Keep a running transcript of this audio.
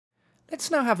Let's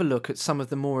now have a look at some of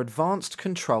the more advanced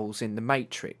controls in the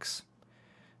matrix.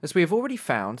 As we have already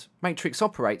found, matrix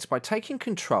operates by taking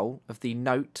control of the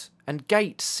note and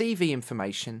gate CV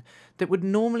information that would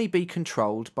normally be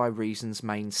controlled by Reason's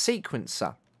main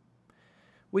sequencer.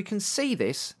 We can see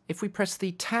this if we press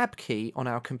the Tab key on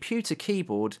our computer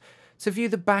keyboard to view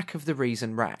the back of the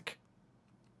Reason rack,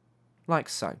 like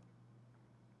so.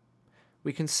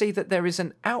 We can see that there is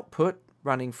an output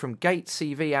running from gate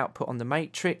CV output on the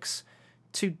matrix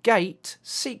to gate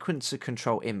sequencer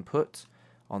control input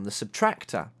on the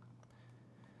subtractor.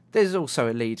 There's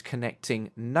also a lead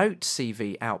connecting note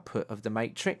CV output of the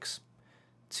matrix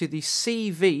to the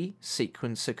CV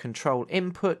sequencer control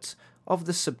input of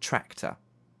the subtractor.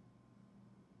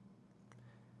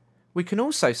 We can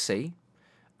also see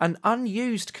an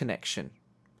unused connection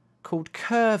called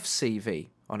curve CV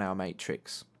on our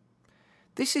matrix.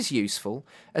 This is useful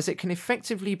as it can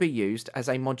effectively be used as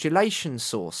a modulation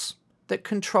source that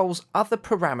controls other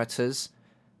parameters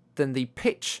than the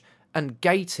pitch and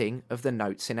gating of the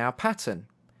notes in our pattern.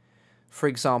 For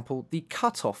example, the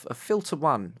cutoff of filter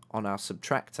 1 on our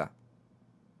subtractor.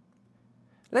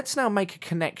 Let's now make a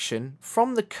connection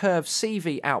from the curve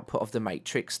CV output of the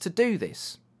matrix to do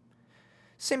this.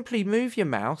 Simply move your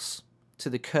mouse to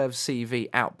the curve CV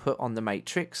output on the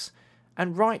matrix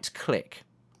and right-click,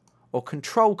 or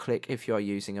control-click if you are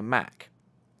using a Mac.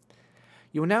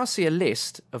 You will now see a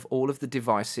list of all of the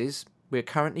devices we are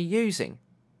currently using.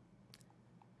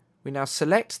 We now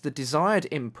select the desired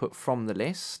input from the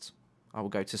list. I will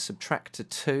go to Subtractor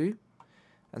 2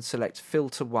 and select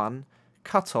Filter 1,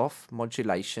 Cutoff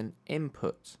Modulation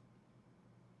Input.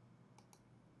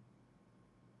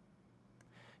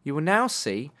 You will now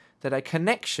see that a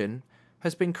connection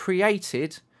has been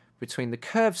created between the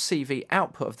curve CV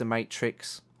output of the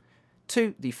matrix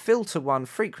to the Filter 1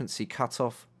 frequency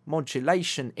cutoff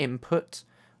modulation input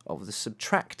of the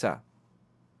subtractor.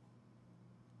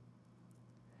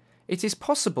 It is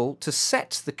possible to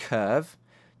set the curve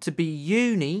to be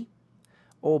uni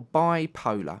or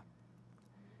bipolar.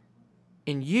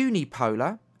 In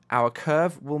unipolar, our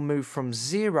curve will move from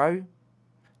 0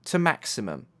 to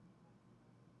maximum.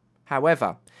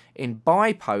 However, in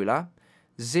bipolar,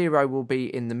 0 will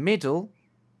be in the middle,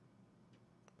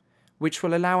 which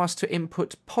will allow us to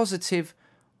input positive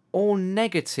or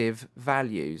negative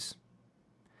values.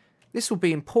 This will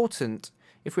be important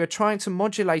if we are trying to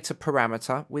modulate a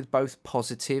parameter with both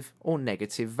positive or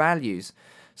negative values,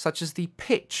 such as the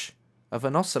pitch of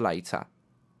an oscillator.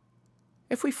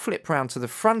 If we flip round to the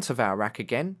front of our rack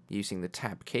again, using the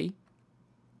Tab key,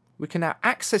 we can now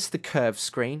access the curve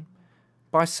screen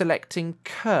by selecting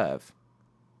Curve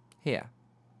here.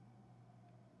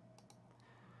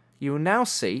 You will now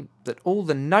see that all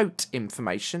the note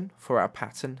information for our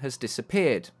pattern has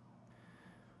disappeared.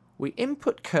 We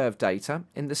input curve data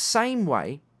in the same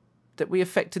way that we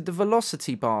affected the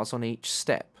velocity bars on each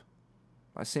step,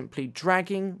 by simply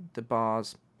dragging the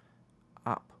bars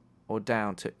up or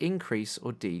down to increase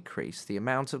or decrease the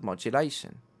amount of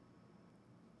modulation.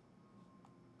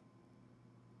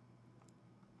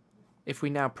 If we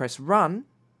now press Run,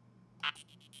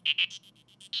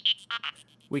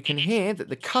 we can hear that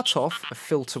the cutoff of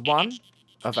filter 1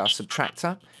 of our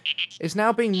subtractor is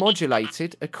now being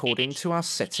modulated according to our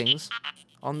settings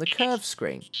on the curve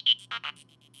screen.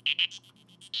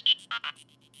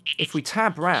 If we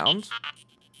tab round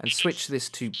and switch this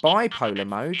to bipolar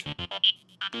mode,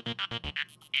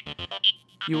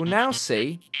 you will now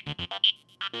see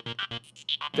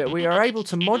that we are able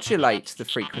to modulate the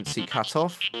frequency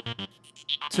cutoff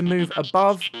to move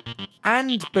above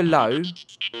and below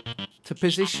to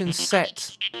positions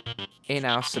set in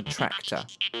our subtractor.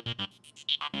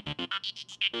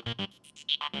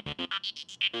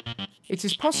 It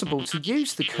is possible to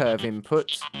use the curve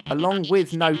input along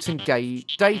with note and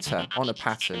gate data on a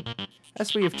pattern,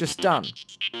 as we have just done.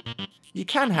 You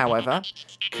can, however,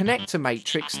 connect a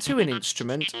matrix to an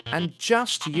instrument and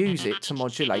just use it to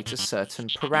modulate a certain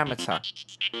parameter,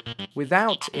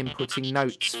 without inputting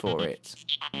notes for it.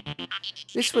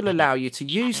 This will allow you to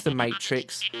use the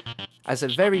matrix as a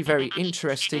very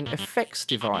interesting effects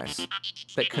device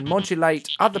that can modulate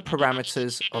other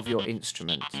parameters of your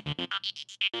instrument.